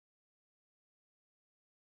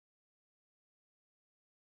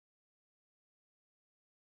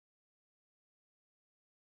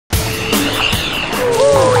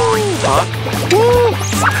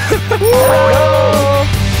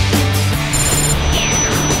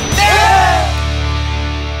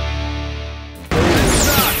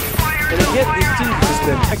Get these teams just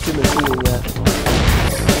been hectic machine that.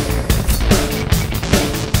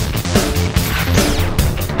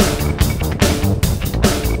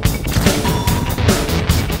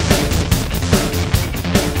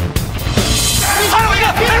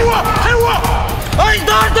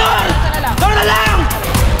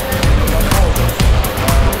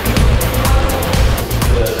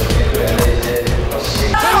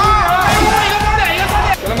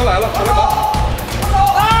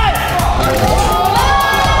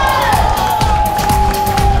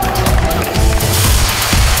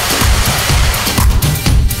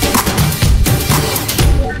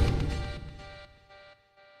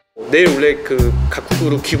 내일 원래 그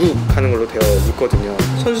각국으로 귀국하는 걸로 되어 있거든요.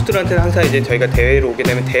 선수들한테는 항상 이제 저희가 대회로 오게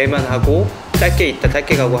되면 대회만 하고 짧게 있다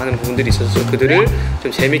짧게 가고 하는 부분들이 있어서 그들을 좀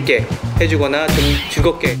재밌게 해주거나 좀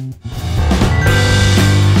즐겁게.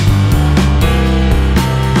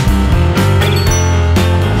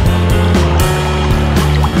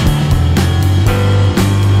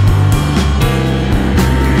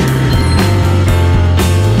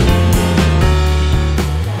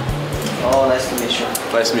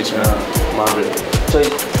 Nice to meet you, man. Margaret. 저희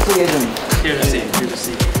크게 좀. Here to see. Here to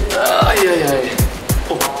see. Yeah.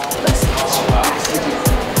 Oh. Nice.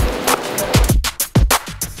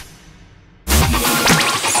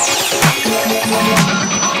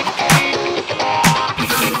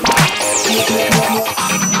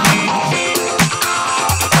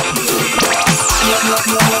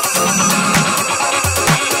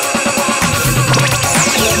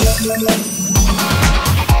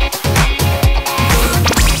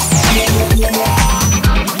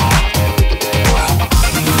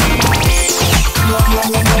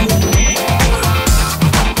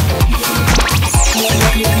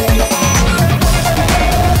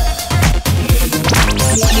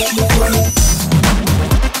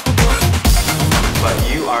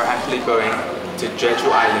 Going to Jeju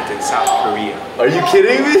Island in South Korea. Are you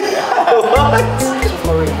kidding me? What?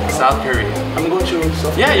 South Korea. I'm going to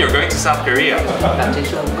South Korea. Yeah, you're going to South Korea.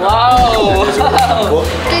 와우.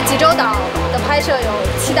 对济州岛的拍摄有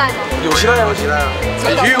期待吗？有期待。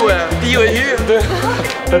很愉悦，第一回去。对。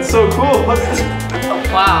That's so cool.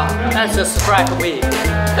 Wow, that's a surprise for me.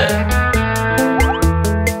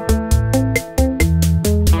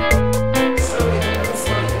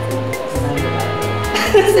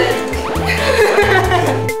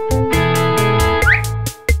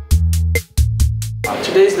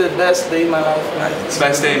 Today's the best day in my life, man.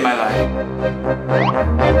 Best day in my life.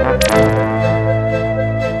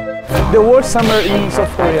 The worst summer in South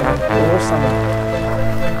Korea. The worst summer.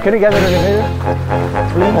 Can you get it in here?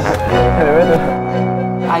 Please?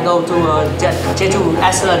 I go to Jeju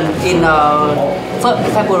Island in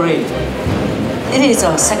February. It is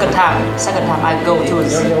the second time I go to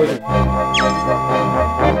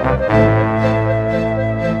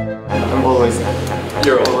I'm always.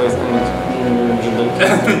 You're always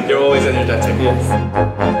energetic. You're always energetic. Yes.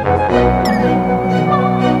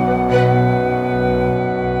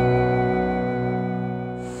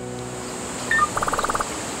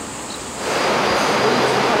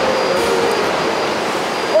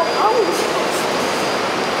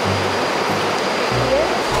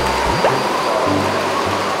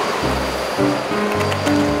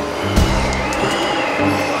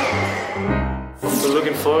 We're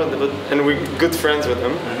looking forward to it, and we're good friends with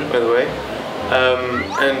him, by the way.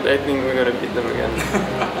 And I think we're gonna beat them again.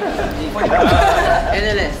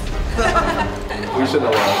 Endless. We should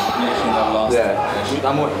have lost. We should have lost. Yeah.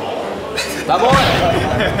 Namoy.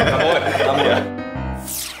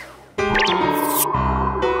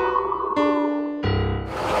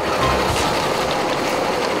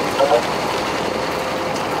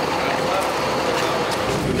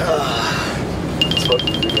 It's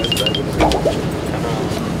fucking good,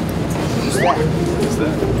 Who's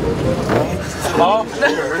that?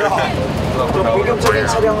 본격적인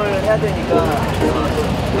촬영을 해야 되니까.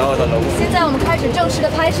 现在我们开始正式的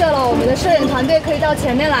拍摄了，我们的摄影团队可以到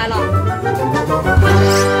前面来了。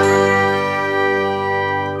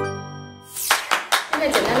现在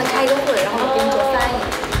简单的开一个会，然后我给你做翻译。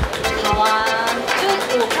好啊，就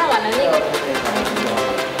我看完了那个，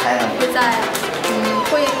会在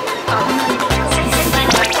会把他们。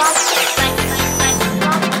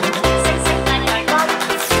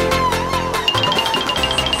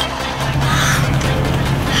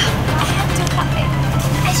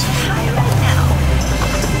 It's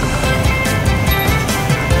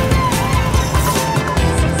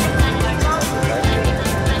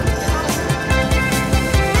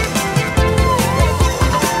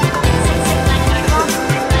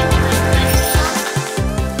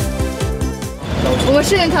我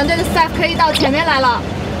摄影团队的 staff 可以到前面来了。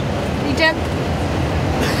李真，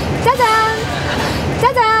짜잔，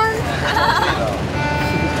짜잔。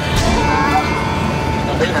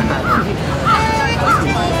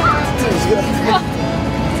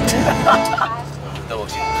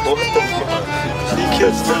He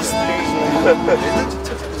gets those things.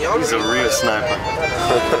 He's a real sniper.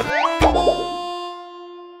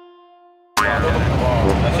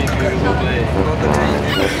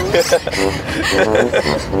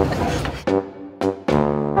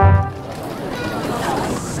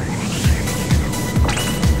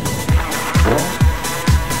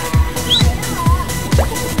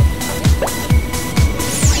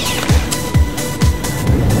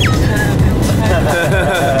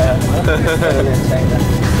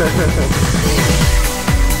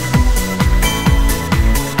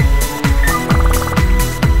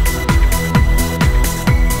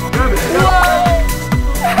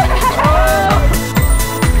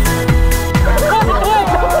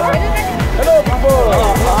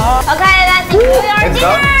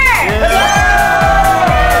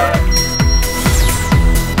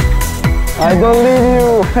 I don't leave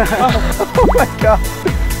you. Oh my god.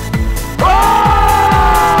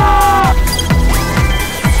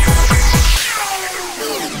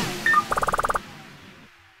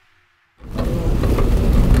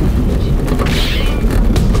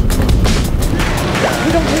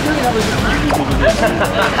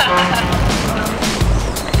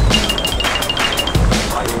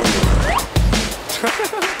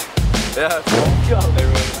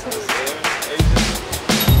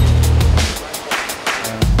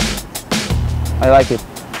 I like it.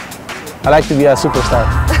 I like to be a superstar.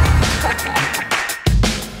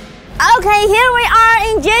 Okay, here we are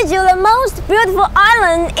in Jeju, the most beautiful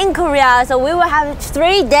island in Korea. So we will have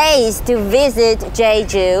 3 days to visit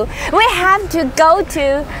Jeju. We have to go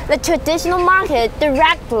to the traditional market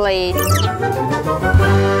directly. Are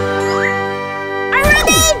you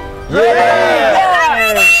ready?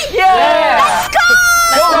 Yeah! Yeah!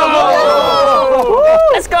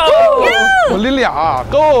 Let's go! Oh, Lilia,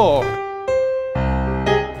 go!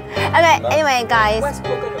 Okay, anyway guys,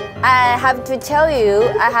 I have to tell you,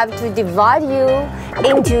 I have to divide you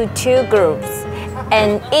into 2 groups.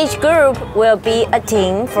 And each group will be a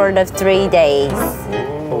team for the 3 days.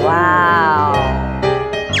 Wow.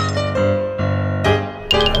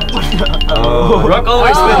 Rock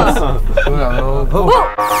always wins.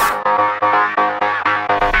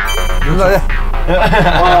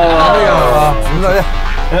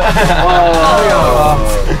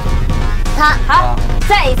 자,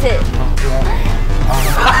 再一次。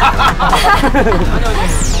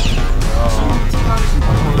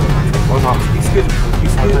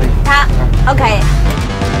他 OK。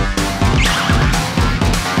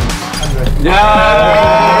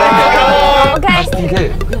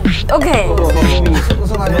 OK。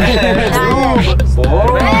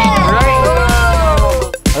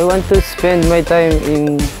 I want to spend my time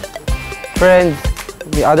in friends,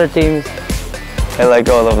 the other teams. I like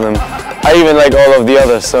all of them. I even like all of the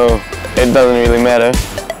others, so it doesn't really matter.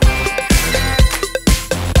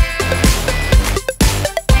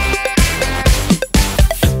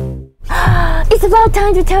 It's about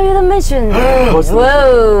time to tell you the mission. What's the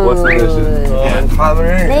mission?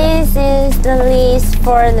 This is the list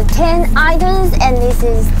for the 10 items, and this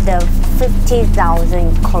is the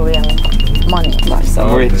 50,000 Korean money.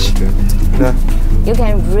 I'm rich. You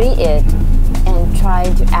can read it and try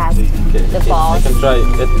to ask the boss. Try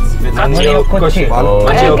it. Maneo coach. Okay.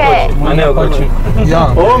 Maneo coach.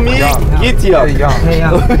 Young. Oh, me? Giddy up.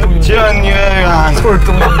 John Yuan.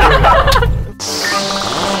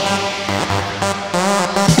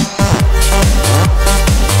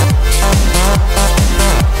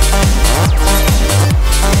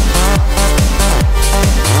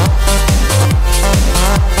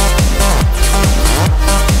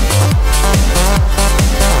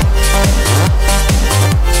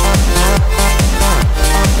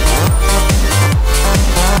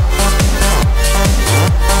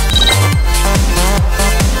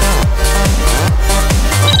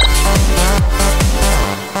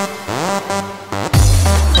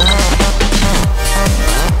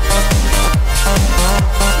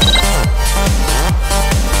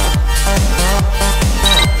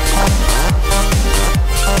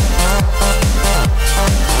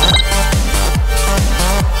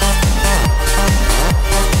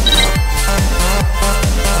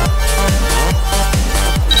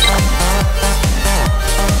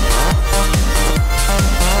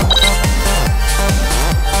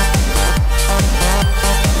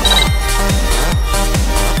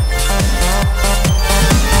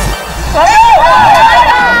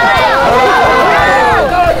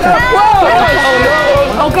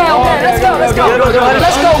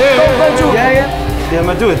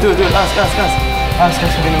 do it. Ask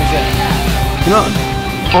again. You know,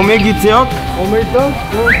 omegi teok.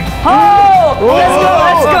 Oh!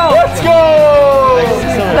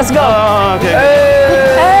 Let's go! Okay.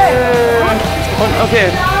 Hey! Okay.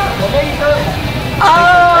 Oh!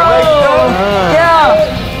 Yeah!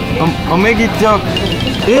 Omegi teok.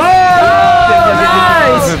 Nice!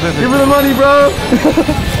 Give me the money, bro.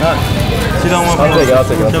 She don't want. I'll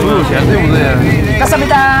take it.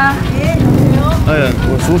 감사합니다. Oh yeah.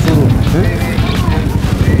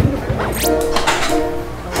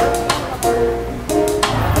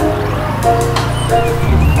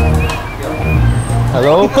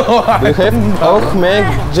 Hallo? Begrijp? Ook mee,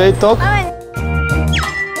 J-Talk?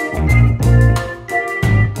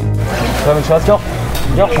 Gaan we het zo?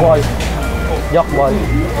 Jogboy.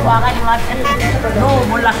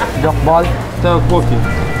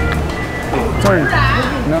 Sorry.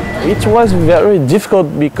 No. It was very difficult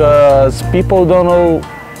because people don't know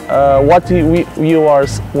what we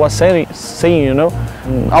was saying, you know.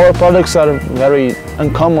 Our products are very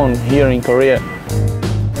uncommon here in Korea.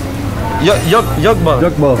 Yokbal.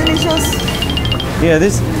 Delicious. Yeah,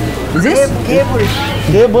 this. Is this?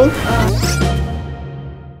 Gable.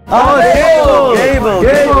 Oh,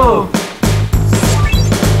 Gable.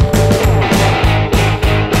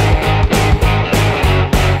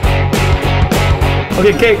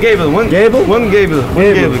 Okay, Gable. One Gable.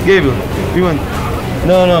 You want?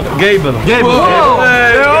 No. Gable.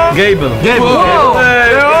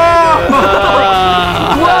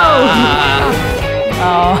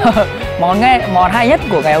 Món hay nhất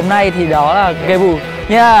của ngày hôm nay thì đó là Jeju.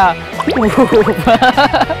 Yeah.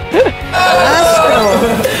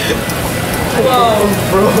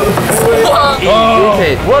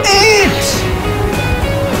 What?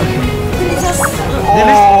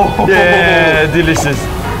 Yeah, delicious.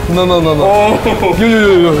 No. You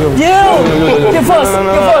first. No.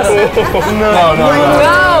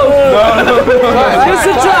 You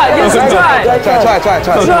should try. Try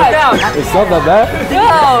it out. It's not that bad.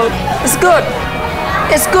 No, it's good.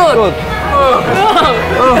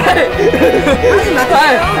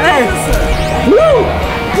 Hey.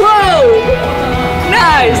 Whoa.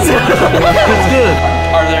 Nice. It's good.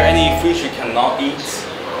 Are there any foods you cannot eat?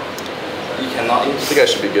 You cannot eat? I think I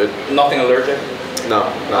should be good. Nothing allergic? No.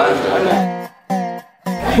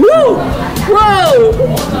 Whoa.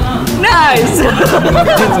 Nice.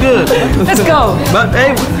 It's good. Let's go. But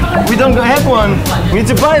hey, we don't have one. We need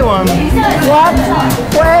to buy one. What?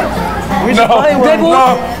 Where? We need to buy one. Jeju?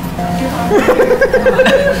 No.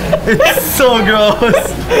 It's so gross.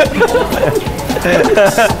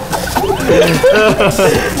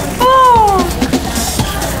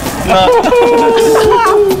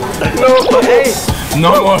 Hey. No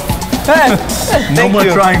more. No more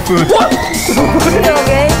trying food.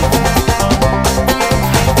 Okay.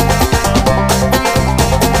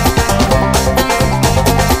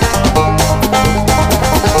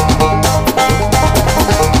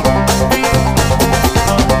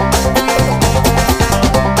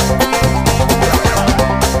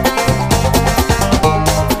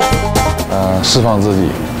 释放自己，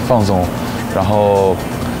放松，然后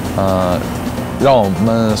让我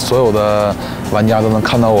们所有的玩家都能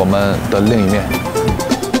看到我们的另一面。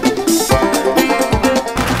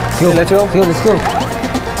Let's go.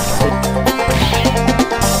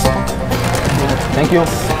 Thank you.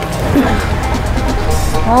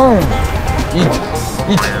 Eat.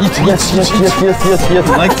 Yes.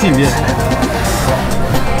 Like him, yeah.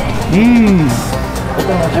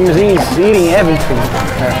 I'm eating everything.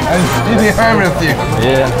 I'm eating everything.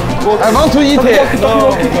 Yeah. I want to eat it.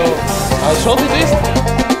 No. I'll show you this.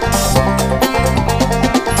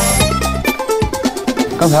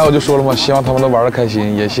 刚才我就说了嘛，希望他们都玩得开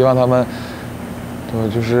心，也希望他们，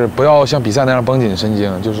就是不要像比赛那样绷紧神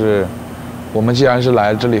经。就是我们既然是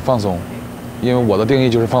来这里放松，因为我的定义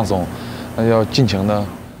就是放松，那要尽情的。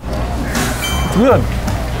Good.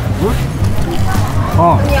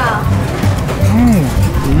 Oh. Yeah.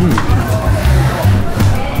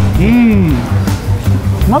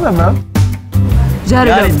 Not that bad.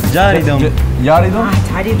 Jaridom. Yaridom?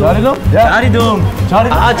 Jaridom.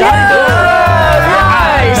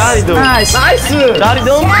 Nice.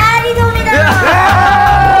 Jaridom.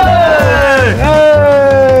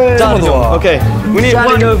 Jaridom. Okay. We need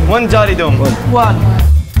one Jaridom. One.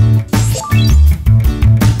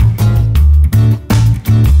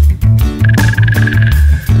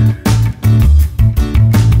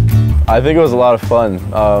 I think it was a lot of fun.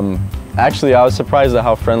 Actually, I was surprised at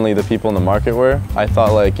how friendly the people in the market were. I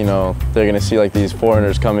thought they're gonna see like these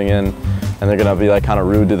foreigners coming in and they're gonna be like kind of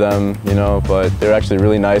rude to them, but they're actually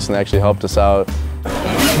really nice and they actually helped us out.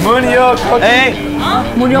 Munio Kochi. Hey.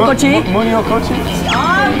 Munio Kochi. Munio Kochi.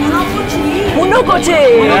 Munio Kochi.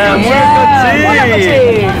 Yeah, Munio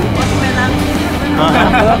Kochi.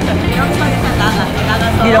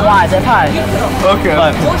 Đi ra ngoài sẽ phải. Okay.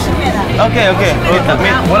 Okay.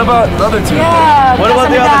 What about the other two? Yeah. What about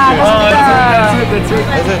the other two?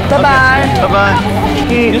 That's it. Bye bye. Bye bye.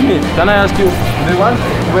 Excuse me. Can I ask you the one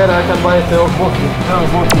where I can buy teoboki?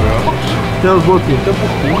 Teoboki.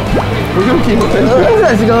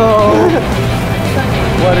 Let's go.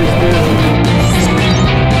 What is this?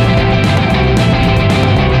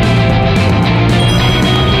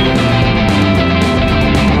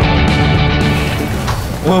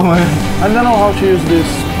 Oh my! I don't know how to use this.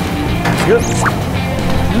 It's good.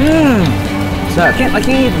 I can't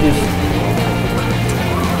eat this.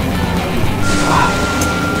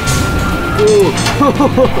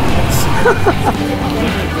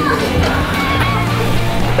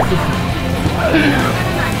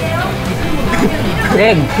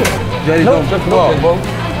 Egg. No, check ball.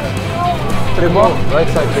 Check ball. Right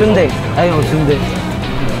side. Sundae. Ayaw, sundae.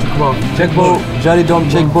 Check ball. Jari dom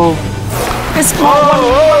check ball. It's one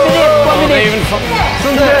minute.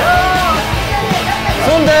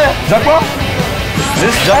 Sundae. Jackpot?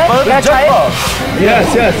 This jackpot? Let's try it.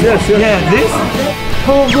 Yes. Yeah, this?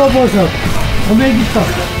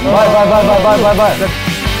 Bye.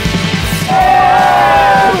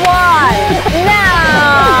 One.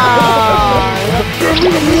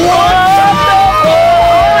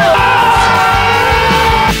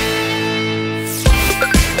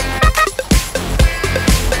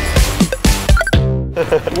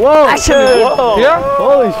 Whoa! Action! Whoa! Yeah?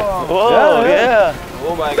 Holy shit! Whoa, yeah.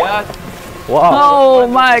 Oh my god. Wow! Oh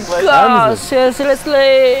my god!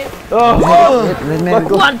 Seriously! Oh!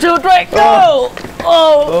 1, 2, 3, go!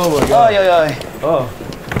 Oh! my god! Ay. Oh!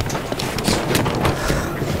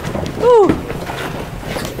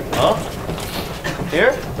 Oh.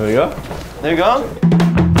 Here? There you go. There you go.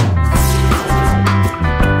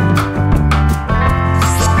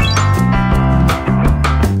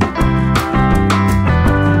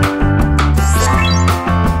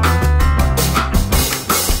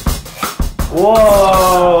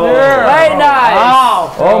 Whoa! Very nice!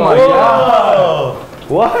 Wow. Oh my god!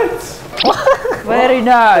 What? Very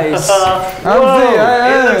nice! It looks so.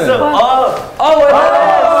 Oh, it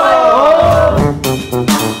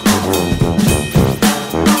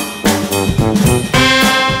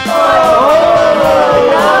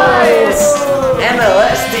Nice!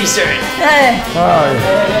 MLS t-shirt. Hey!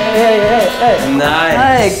 Hey!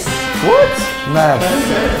 Nice. What? Nice.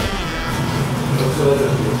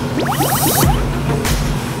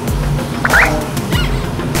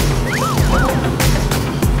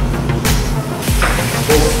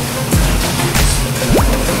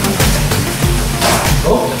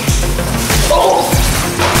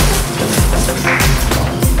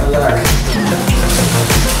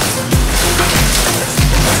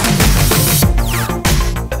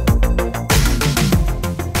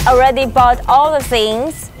 Already bought all the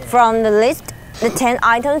things from the list, the 10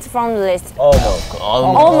 items from the list. Almost.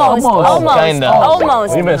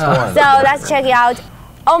 Almost. We missed one. So let's check it out.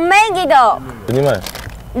 Omegido. Anyone?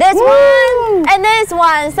 This one and this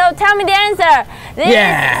one. So tell me the answer. This is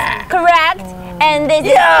correct and this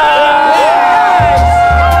is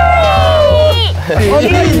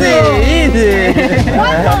Easy.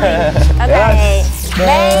 okay.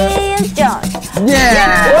 Ladies Jones.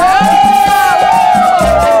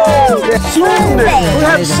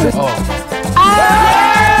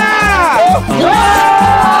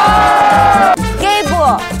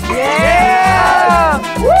 Gable.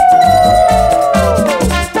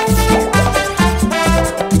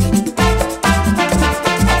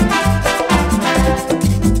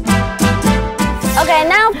 Okay,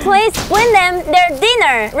 now please win them their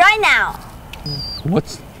dinner right now.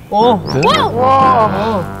 What's? Whoa!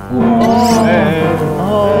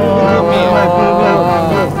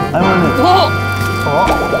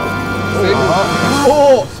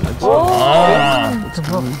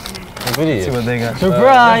 See what they got.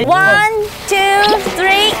 Surprise! 1, 2,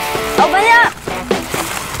 3, open it up.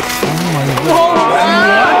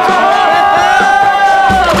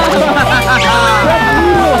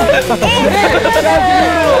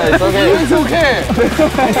 It's okay.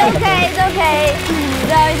 It's okay.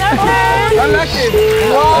 So it's our turn. I like it.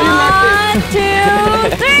 1, 2,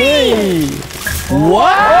 3.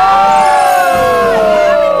 What?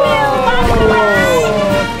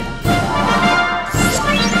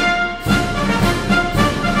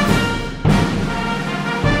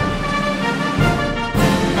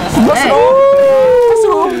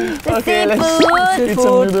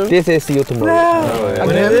 Seafood. This is you tomorrow.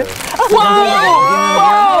 What is it?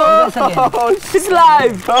 Whoa! It's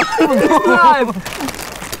live! It's live!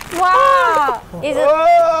 Wow! Is it?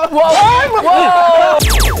 Whoa!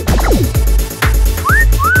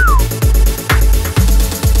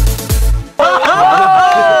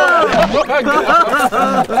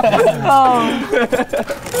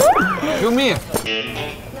 Show me.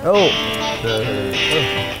 Oh.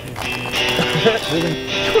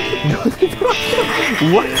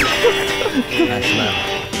 What? Nice smell.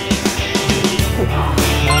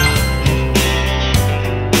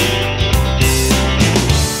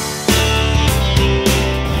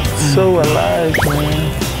 So alive,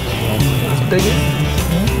 man. Take it.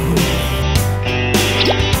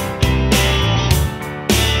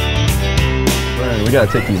 Man, we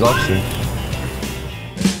gotta take these off soon.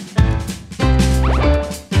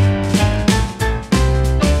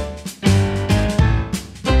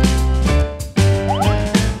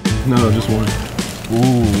 No, just one.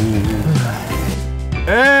 Ooh.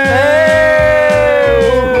 Hey!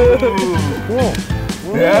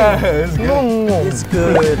 Yeah, it's good. It's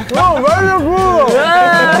good. Oh, very good.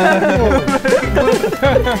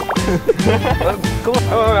 Come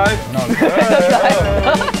on, guys.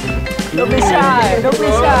 Don't be shy! Don't be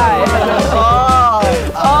shy!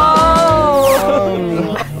 Oh!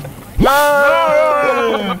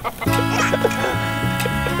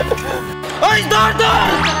 Ôi, đón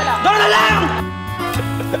là lang!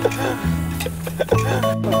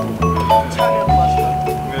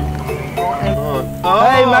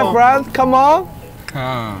 Hey, my friend, come on.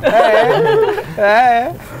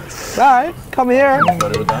 Hey. Right, come here.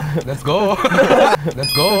 Let's go.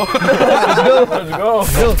 Let's go. Let's go.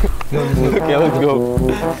 Okay, let's go.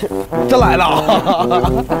 这来了。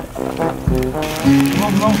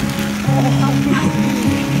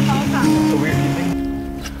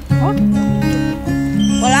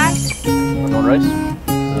我来。 Want rice?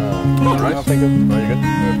 Rice? I'll take it. Are you good?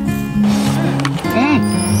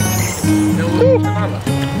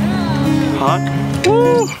 Hot?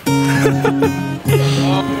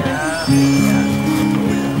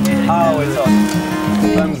 Oh, it's hot.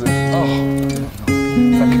 Cleanse it. Oh.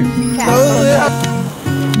 Thank you.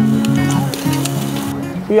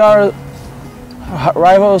 We are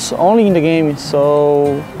rivals only in the game,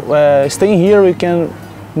 so staying here we can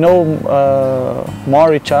know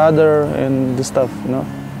more each other and this stuff, you know.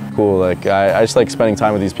 Cool, like I just like spending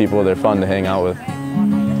time with these people. They're fun to hang out with.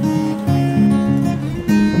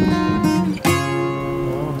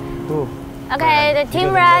 Okay, the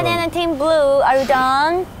team red and the team blue, are you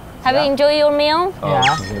done? Have you enjoyed your meal?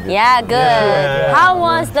 Yeah, good. Yeah. How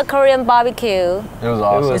was the Korean barbecue? It was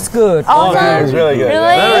awesome. It's good. Awesome? It was really good.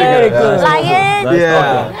 Really? Very good. Like it?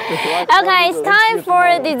 Yeah. Okay, it's time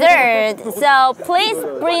for dessert. So please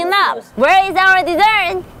bring it up. Where is our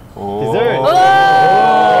dessert? Dessert. Oh!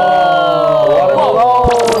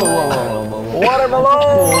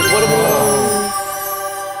 Watermelon.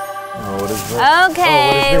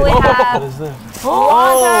 Okay, we have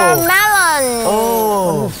watermelon.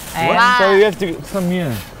 Oh. Wow. So you have to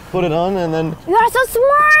put it on and then. You are so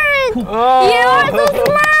smart. You are so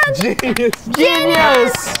smart.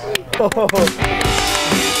 Genius.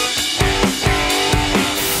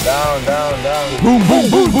 Down. Boom, boom,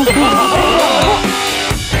 boom, boom.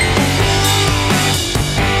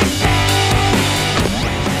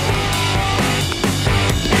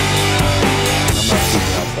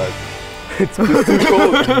 It's too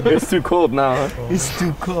cold. It's too cold now. Huh? It's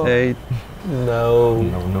too cold. Hey. No.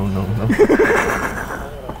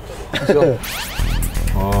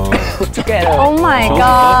 Together. Oh my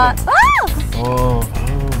god. Oh.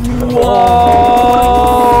 Whoa!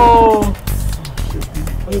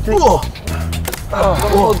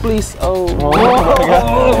 Oh, please. Oh.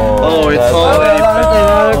 Oh, it's all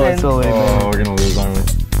Okay. we're gonna lose, aren't we?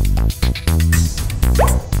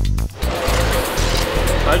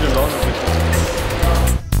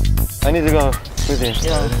 I need to go with you.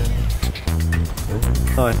 Yeah.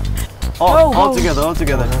 Alright. All together.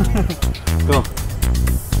 Go.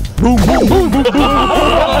 Boom, boom, boom, boom, boom.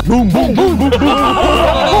 Boom, boom,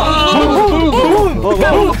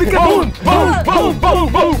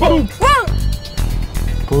 boom, boom, boom.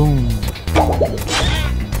 Boom.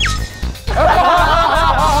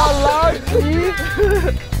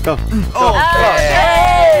 Go.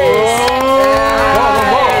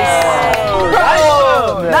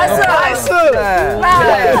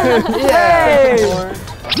 Nice. Yay!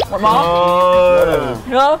 One more?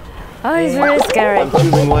 No? Oh, it's really scary. I'm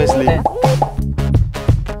choosing wisely.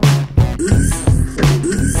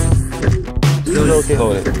 Okay. You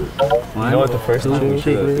know what the first time we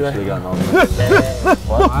should have gotten all these.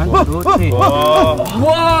 1, 2, 3.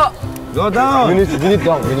 Whoa! Go down. We need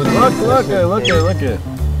down. We need Look it.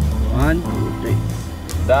 1, 2, 3.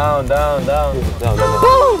 down. Down.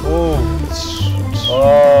 Oh.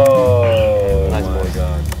 Oh. Nice boy.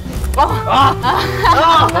 God.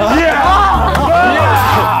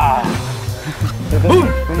 Boom.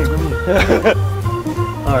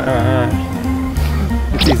 Alright.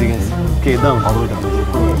 It's easy, guys. Okay, down. All the way down.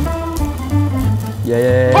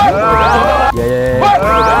 Yeah.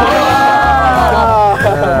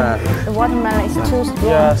 The watermelon is too strong.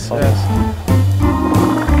 Yes.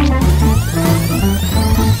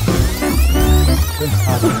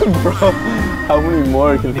 Bro, how many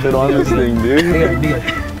more can fit on this thing, dude?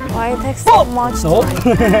 Why it takes so much time?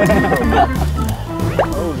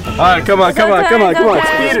 Alright, come on. Okay.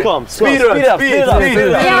 Speed up.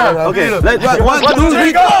 Yeah. Okay, let's 1, 2,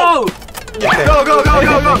 3, go! Go!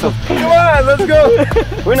 Come on, let's go!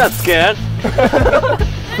 We're not scared.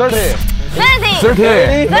 30. 30.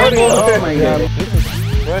 Oh my god.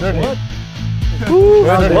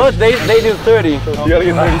 What? They do 30. You gotta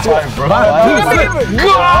get 35, bro.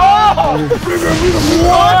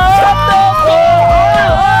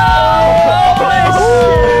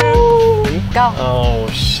 Go. Oh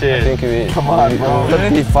shit. I think we. Come on, bro.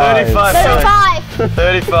 35.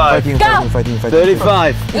 35. Go. Fighting.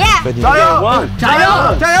 35. Yeah. 1.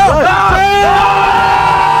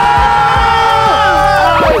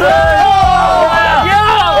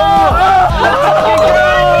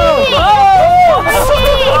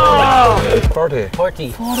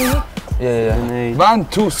 Forty. Yeah. 1,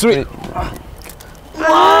 2, 3.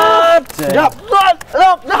 What? Look.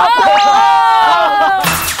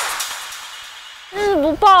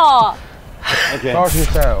 不爆。 Okay. Party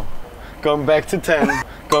style. Going back to 10.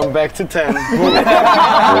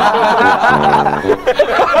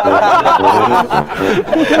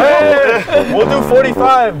 Hey, we'll do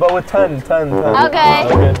 45, but with 10. Okay.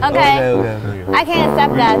 I can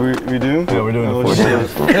accept that. We do? Yeah, we're doing it.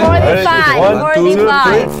 45. 1, 2, 3,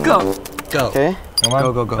 Go. Okay. Come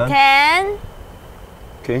on. Go. 10.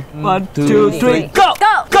 Okay. 1, 2, 3, go! Go.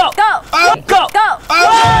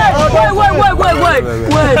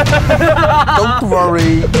 Wait! Don't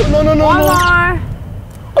worry. One more.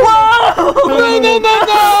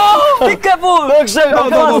 No! Be careful! Look, shit. Go!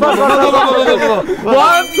 1,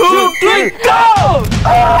 2, 3, go!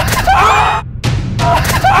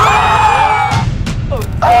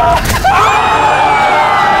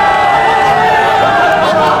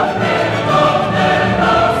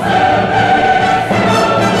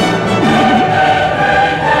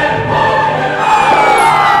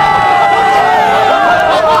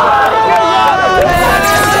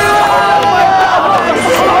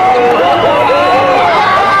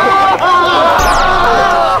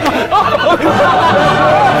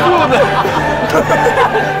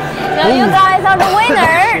 So you guys are the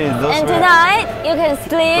winner, and tonight you can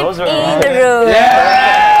sleep in the room.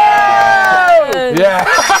 Yeah.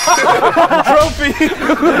 Trophy.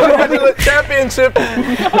 Championship. Okay,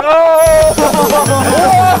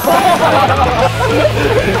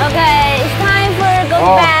 it's time for go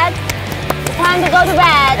to bed. It's time to go to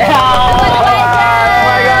bed.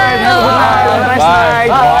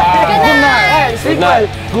 Good night.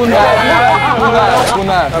 Good night.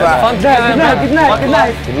 Fun time. Good night. Good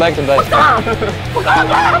night.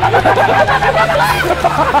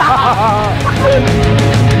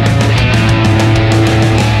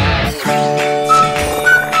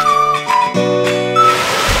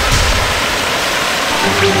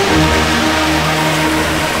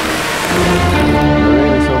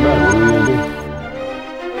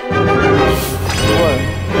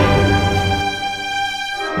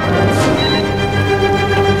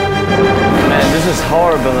 This is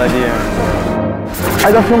horrible idea.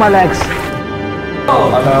 I don't feel my legs.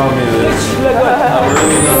 Allow me this. I'm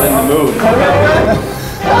really not in the mood.